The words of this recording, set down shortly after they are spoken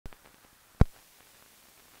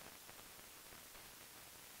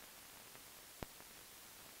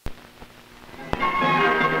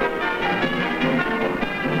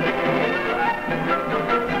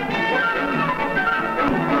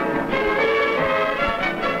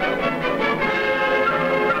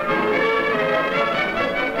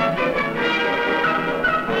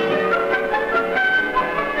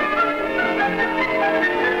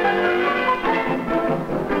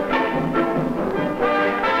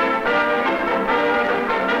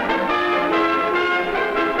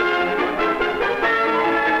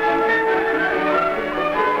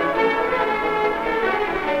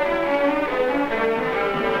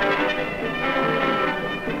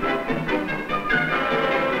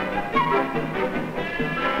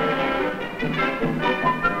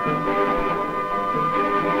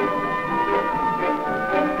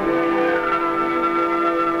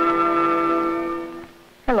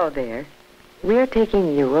we are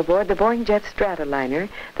taking you aboard the Boeing jet Stratoliner,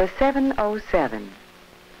 the 707,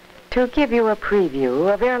 to give you a preview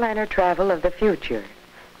of airliner travel of the future.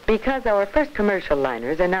 Because our first commercial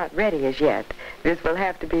liners are not ready as yet, this will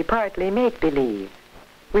have to be partly make-believe.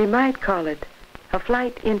 We might call it a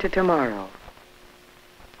flight into tomorrow.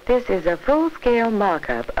 This is a full-scale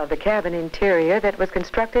mock-up of the cabin interior that was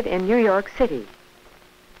constructed in New York City.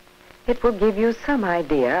 It will give you some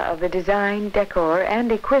idea of the design, decor,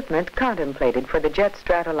 and equipment contemplated for the Jet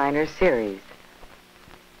Stratoliner series.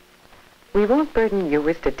 We won't burden you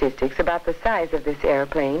with statistics about the size of this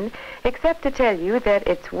airplane, except to tell you that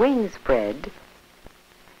its wing spread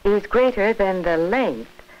is greater than the length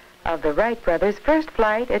of the Wright brothers' first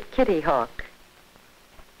flight at Kitty Hawk.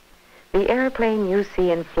 The airplane you see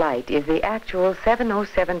in flight is the actual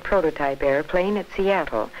 707 prototype airplane at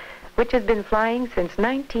Seattle, which has been flying since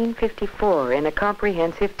 1954 in a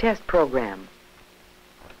comprehensive test program.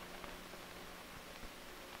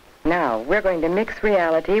 Now, we're going to mix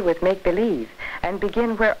reality with make-believe and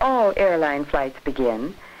begin where all airline flights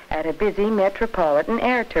begin, at a busy metropolitan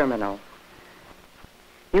air terminal.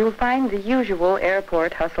 You'll find the usual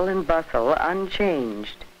airport hustle and bustle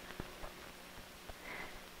unchanged.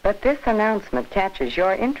 But this announcement catches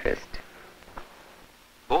your interest.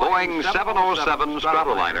 Boeing 707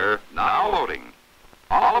 Stratoliner, now loading.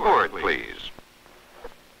 All aboard, please.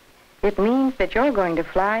 It means that you're going to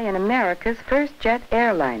fly in America's first jet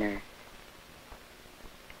airliner.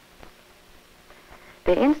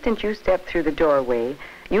 The instant you step through the doorway,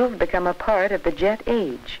 you've become a part of the jet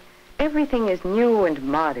age. Everything is new and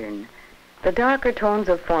modern. The darker tones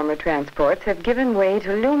of former transports have given way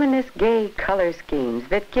to luminous, gay color schemes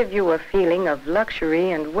that give you a feeling of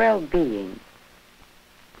luxury and well-being.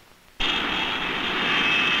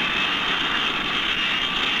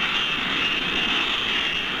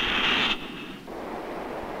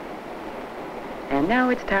 And now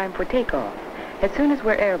it's time for takeoff. As soon as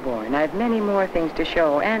we're airborne, I've many more things to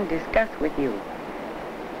show and discuss with you.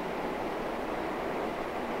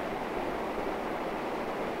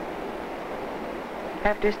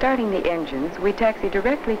 After starting the engines, we taxi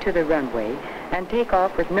directly to the runway and take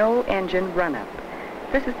off with no engine run-up.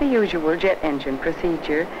 This is the usual jet engine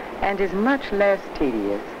procedure and is much less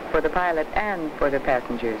tedious for the pilot and for the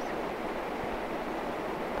passengers.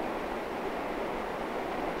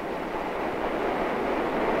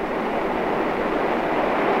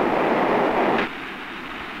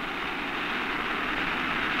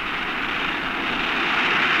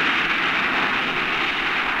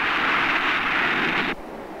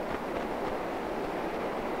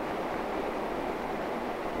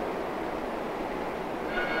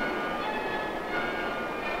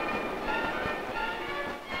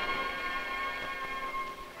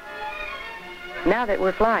 Now that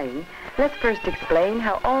we're flying, let's first explain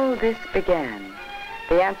how all this began.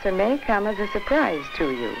 The answer may come as a surprise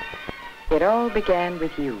to you. It all began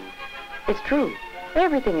with you. It's true.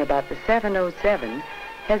 Everything about the 707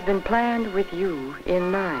 has been planned with you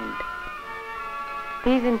in mind.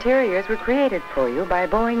 These interiors were created for you by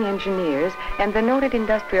Boeing engineers and the noted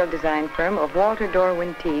industrial design firm of Walter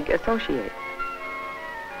Darwin Teague Associates.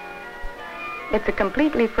 It's a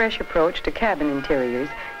completely fresh approach to cabin interiors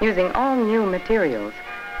using all new materials.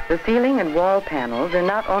 The ceiling and wall panels are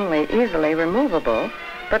not only easily removable,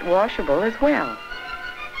 but washable as well.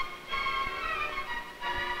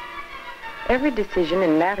 Every decision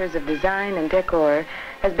in matters of design and decor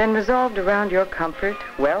has been resolved around your comfort,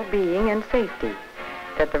 well-being, and safety.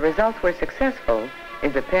 That the results were successful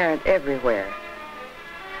is apparent everywhere.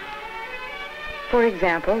 For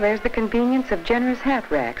example, there's the convenience of generous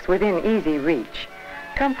hat racks within easy reach.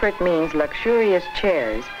 Comfort means luxurious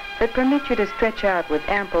chairs that permit you to stretch out with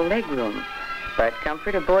ample legroom. But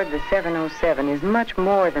comfort aboard the 707 is much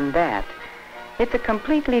more than that. It's a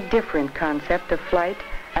completely different concept of flight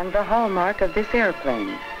and the hallmark of this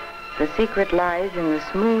airplane. The secret lies in the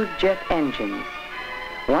smooth jet engines.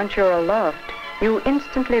 Once you're aloft, you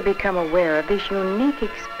instantly become aware of this unique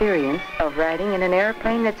experience of riding in an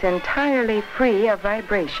airplane that's entirely free of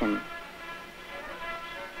vibration.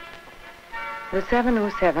 The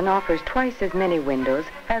 707 offers twice as many windows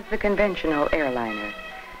as the conventional airliner.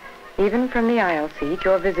 Even from the aisle seat,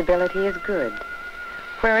 your visibility is good.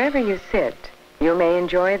 Wherever you sit, you may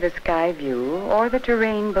enjoy the sky view or the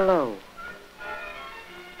terrain below.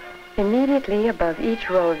 Immediately above each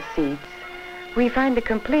row of seats, we find a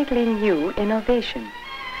completely new innovation,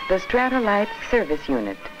 the Stratolite service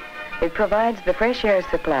unit. It provides the fresh air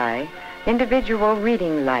supply, individual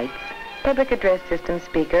reading lights, public address system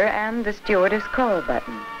speaker, and the stewardess call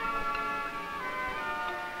button.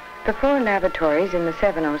 The 4 lavatories in the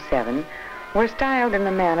 707 were styled in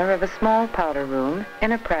the manner of a small powder room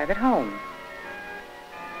in a private home.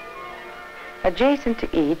 Adjacent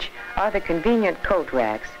to each are the convenient coat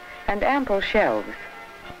racks and ample shelves.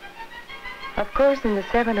 Of course, in the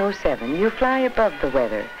 707, you fly above the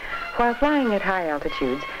weather. While flying at high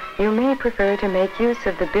altitudes, you may prefer to make use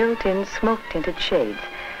of the built-in smoke-tinted shades.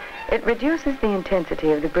 It reduces the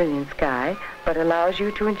intensity of the brilliant sky, but allows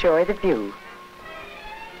you to enjoy the view.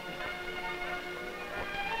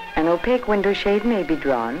 An opaque window shade may be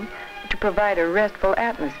drawn to provide a restful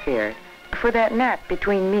atmosphere for that nap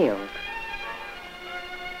between meals.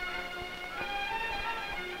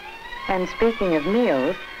 And speaking of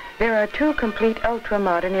meals, there are two complete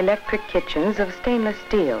ultra-modern electric kitchens of stainless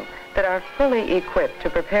steel that are fully equipped to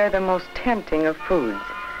prepare the most tempting of foods.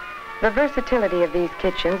 The versatility of these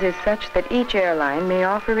kitchens is such that each airline may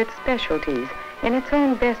offer its specialties in its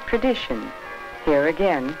own best tradition. Here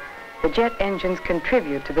again, the jet engines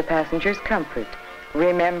contribute to the passenger's comfort.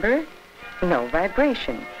 Remember, no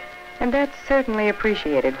vibration. And that's certainly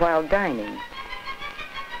appreciated while dining.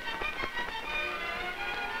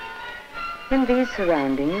 In these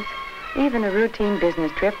surroundings, even a routine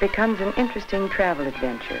business trip becomes an interesting travel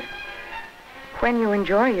adventure. When you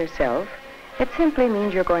enjoy yourself, it simply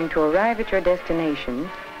means you're going to arrive at your destination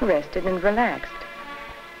rested and relaxed.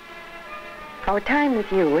 Our time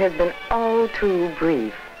with you has been all too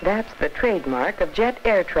brief. That's the trademark of jet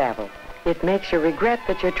air travel. It makes you regret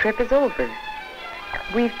that your trip is over.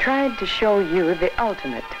 We've tried to show you the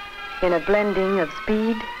ultimate in a blending of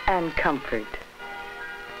speed and comfort.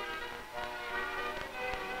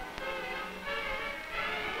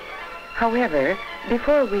 However,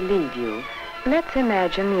 before we leave you, let's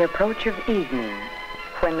imagine the approach of evening,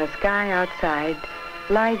 when the sky outside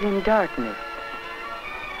lies in darkness.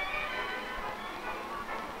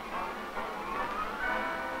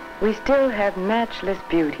 We still have matchless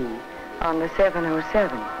beauty on the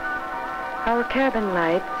 707. Our cabin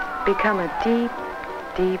lights become a deep,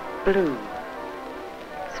 deep blue,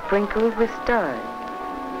 sprinkled with stars.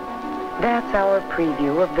 That's our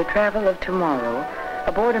preview of the travel of tomorrow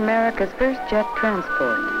aboard America's first jet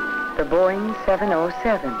transport, the Boeing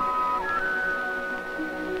 707.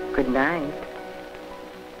 Good night.